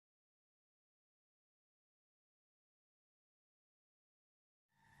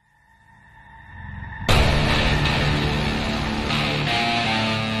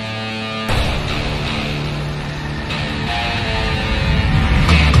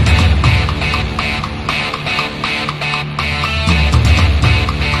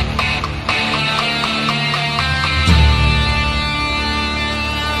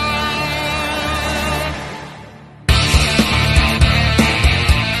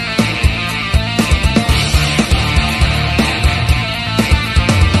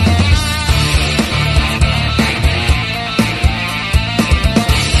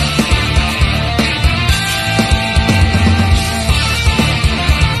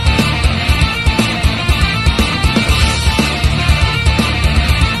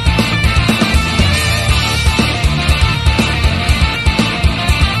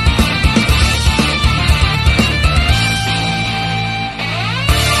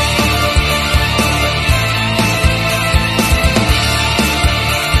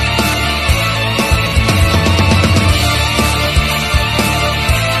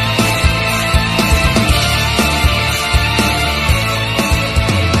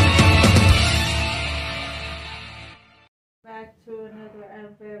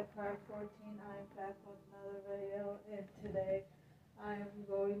Vampire 14. I'm back with another video, and today I'm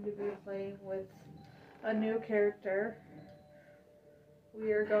going to be playing with a new character.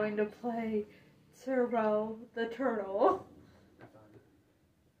 We are going to play Turbo the Turtle.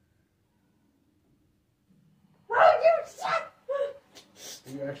 Oh, you shut!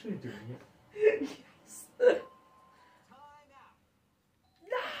 Are you actually doing it? Yes.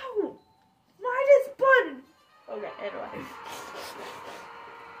 No! Minus button! Okay, anyway.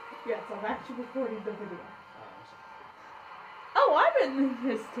 Yes, I'm actually recording the video. Oh, I'm in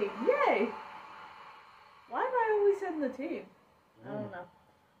his team. Yay! Why am I always in the team? I don't know.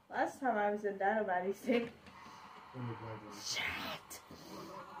 Last time I was in Dynamite's team. Shit!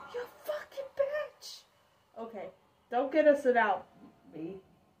 You fucking bitch! Okay, don't get us it out. Me.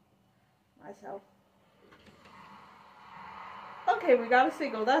 Myself. Okay, we got a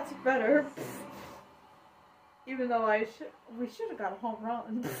single. That's better. Even though we should have got a home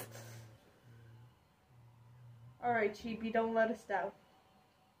run. Alright, Cheapy, don't let us down.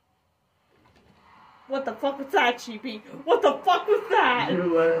 What the fuck was that, Cheapy? What the fuck was that?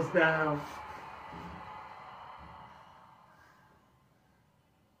 You let us down.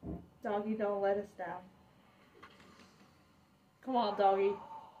 Doggy, don't let us down. Come on, doggy.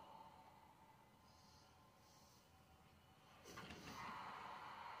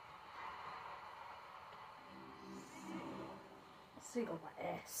 Single my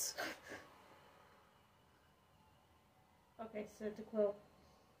ass. Okay, Cyndaquil.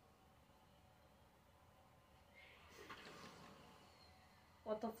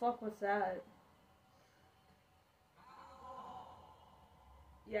 What the fuck was that?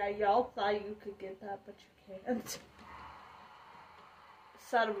 Yeah, y'all thought you could get that, but you can't.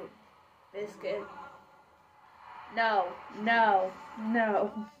 Son of a biscuit. No, no,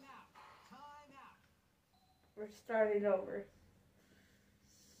 no. We're starting over.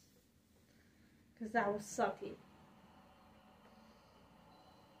 Because that was sucky.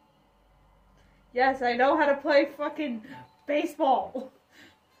 Yes, I know how to play fucking baseball.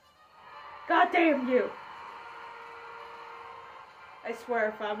 God damn you. I swear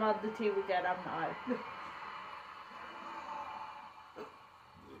if I'm on the team again, I'm not.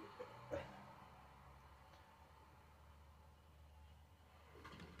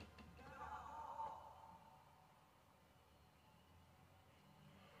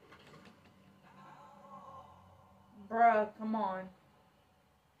 Bruh, come on.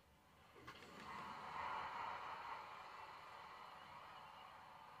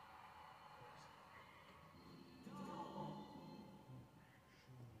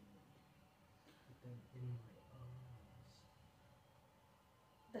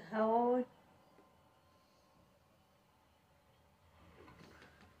 The hell?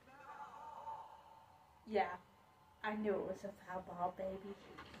 Yeah, I knew it was a foul ball, baby.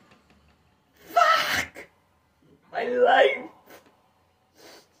 Fuck! My life!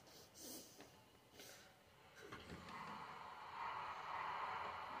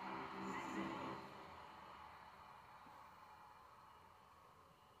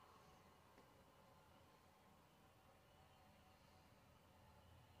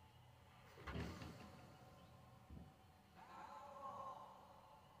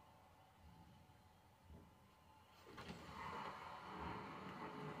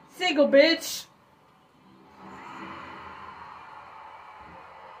 Single, bitch!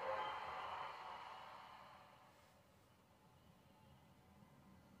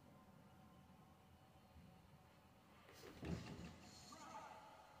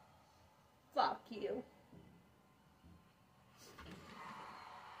 Fuck you.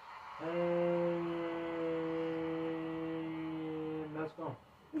 And let's go.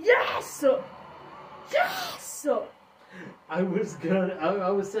 Yes! Yes! I was gonna. I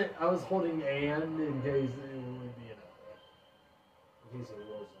was saying. I was holding and in case it would be in case it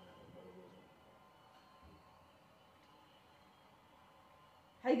was.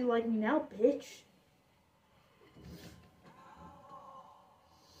 How you like me now, bitch?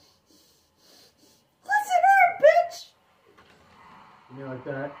 Listen here, bitch! You mean like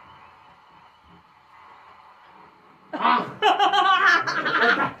that?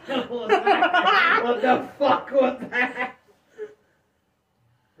 What the fuck was that?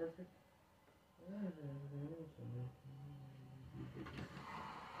 Perfect.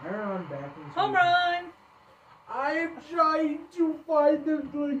 Iron back in. Home run! I am trying to find them,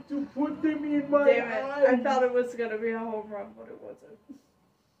 like, to put them in my Damn it. eyes. I thought it was gonna be a home run, but it wasn't.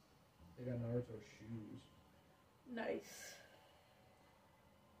 They got Naruto shoes. Nice.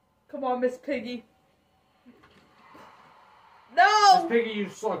 Come on, Miss Piggy. No! Miss Piggy, you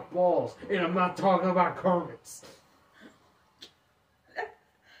suck balls. And I'm not talking about Kermit's.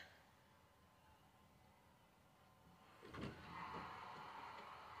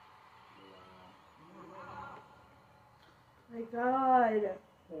 My God.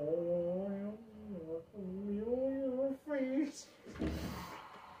 Oh, your face.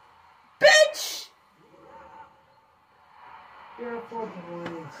 Bitch! You're at 4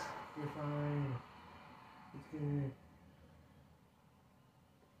 points. You're fine. It's good.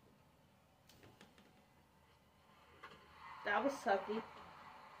 That was sucky.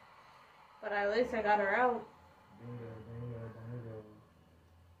 But at least I got her out. Bingo.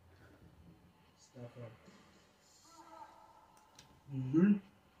 Stuff up. Yeet.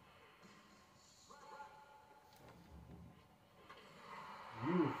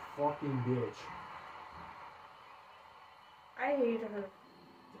 You fucking bitch. I hate her.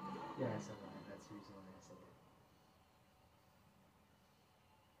 Yeah, I said that. That's the reason why I said it.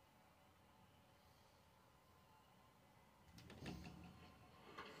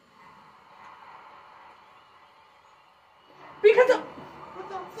 Because of... What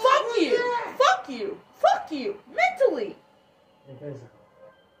the fuck Fuck was you! that? Fuck you! Fuck you! Mentally! And physical.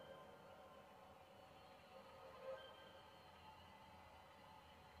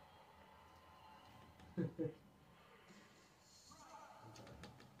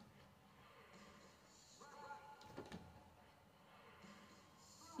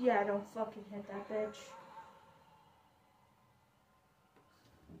 Yeah, don't fucking hit that bitch.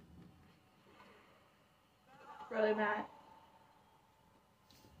 Really, Matt?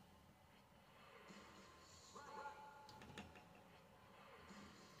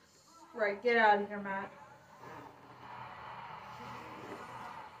 Right, get out of here, Matt.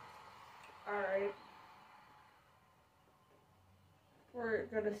 Alright. We're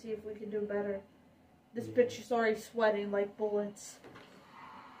gonna see if we can do better. This bitch is already sweating like bullets.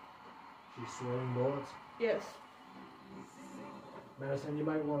 She's sweating bullets. Yes. Madison, you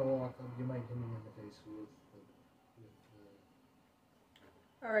might want to walk up. You might hit me in the face with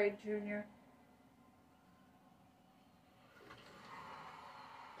Alright, Junior.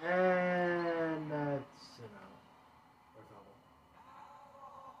 And that's an out. Or foul.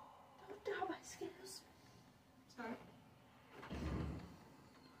 Don't doubt my skills. Sorry.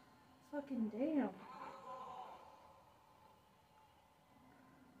 Fucking damn.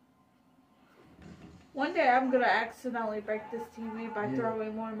 One day I'm gonna accidentally break this TV by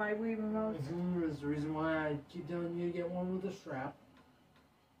throwing one of my Wii remotes. That's the reason why I keep telling you to get one with a strap.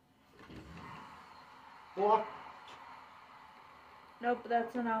 Block. Nope,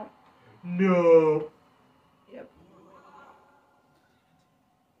 that's an out. No. Yep.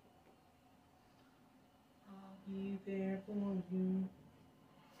 I'll be there for you.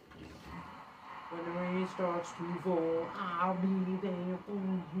 When the rain starts to fall, I'll be there for you.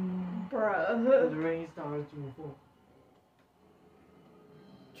 When Bruh. the rain starts to fall.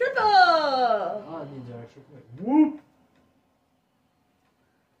 Triple! Oh, it needs an extra point. Whoop!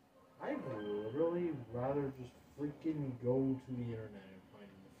 I would really rather just freaking go to the internet and find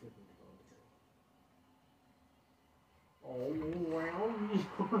the freaking code. All around me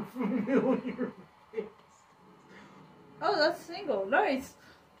are familiar faces. Oh, that's single. Nice.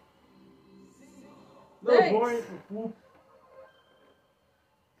 No Thanks. point. Whoop.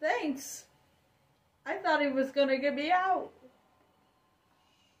 Thanks. I thought he was gonna get me out.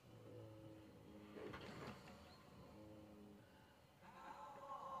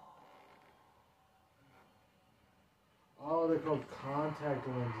 Oh, they're called contact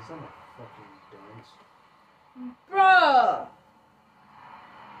lenses. I'm a fucking dunce. Bruh.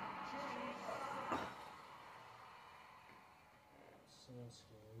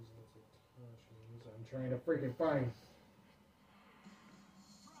 I'm trying to freaking find.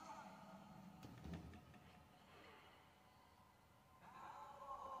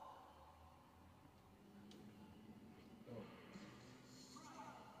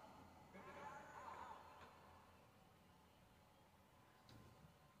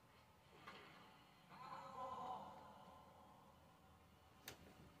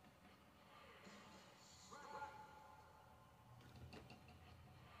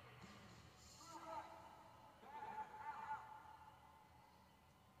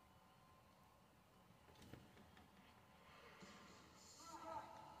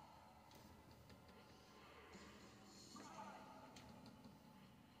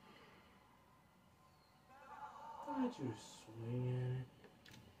 Why don't you swing at it?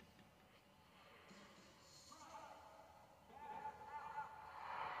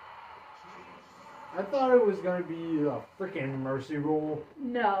 I thought it was gonna be a freaking mercy roll.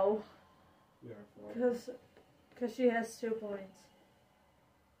 No. We are for. Cause she has 2 points.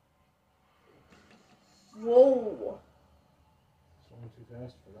 Whoa. Swung too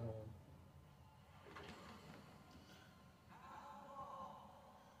fast for that one.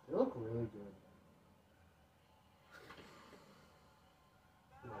 They look really good.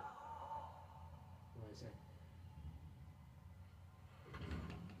 say.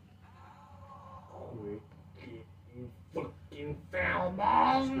 Quit getting fucking foul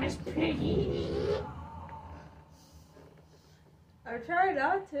balls, Miss Piggy. I try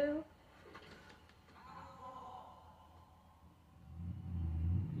not to.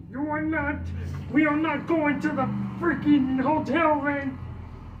 You are not. We are not going to the freaking hotel room.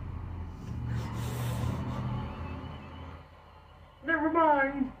 Never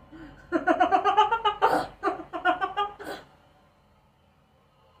mind.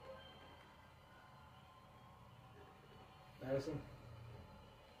 Madison?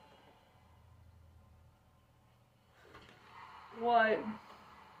 What?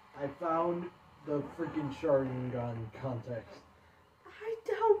 I found the freaking Sharingan context. I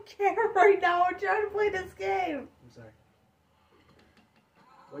don't care right now. I'm trying to play this game. I'm sorry.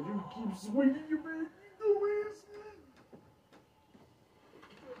 Why do you keep swinging your baby Louise?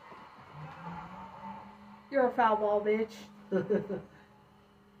 You're a foul ball, bitch.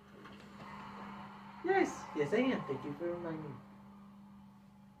 Yes, I am. Thank you for reminding me.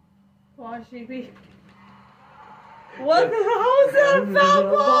 Watch GB. What the hell is that a foul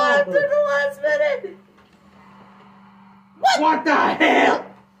ball after the last minute? What the hell?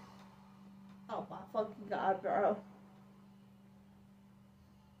 Oh my fucking god, bro.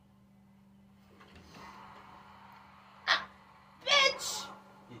 Ah, bitch!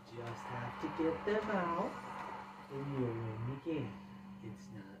 You just have to get them out, and you'll win the game. It's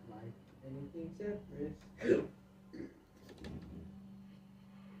not like anything's at risk.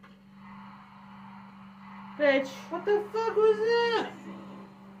 Bitch. What the fuck was that?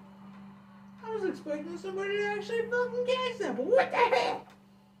 I was expecting somebody to actually fucking catch that, but what the hell?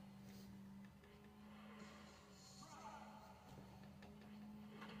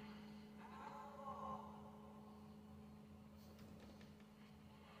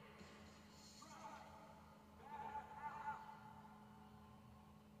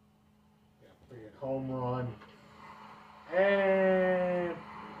 Home run. And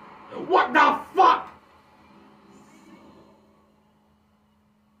what the fuck?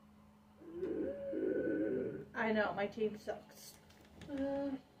 I know, my team sucks.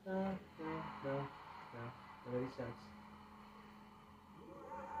 No. Nobody sucks.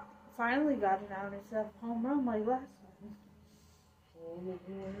 Finally got it out instead of home run like last time.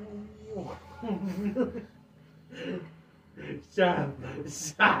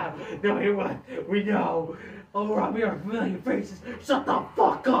 Stop. No, he won't. We know. Oh, Rob, we are familiar faces. Shut the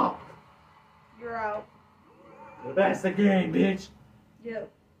fuck up. You're out. That's the game, bitch. Yep.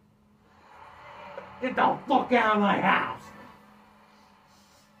 Get the fuck out of my house.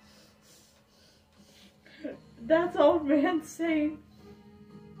 That's old man saying.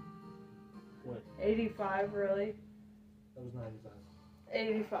 What? 85, really. That was 95.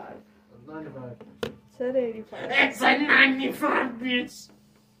 85. That was 95. Said 85. It's a 95, bitch.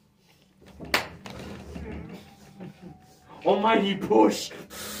 Almighty push.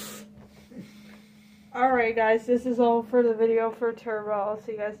 Alright guys, this is all for the video for Turbo. I'll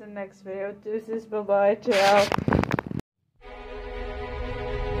see you guys in the next video. Deuces, bye bye, ciao.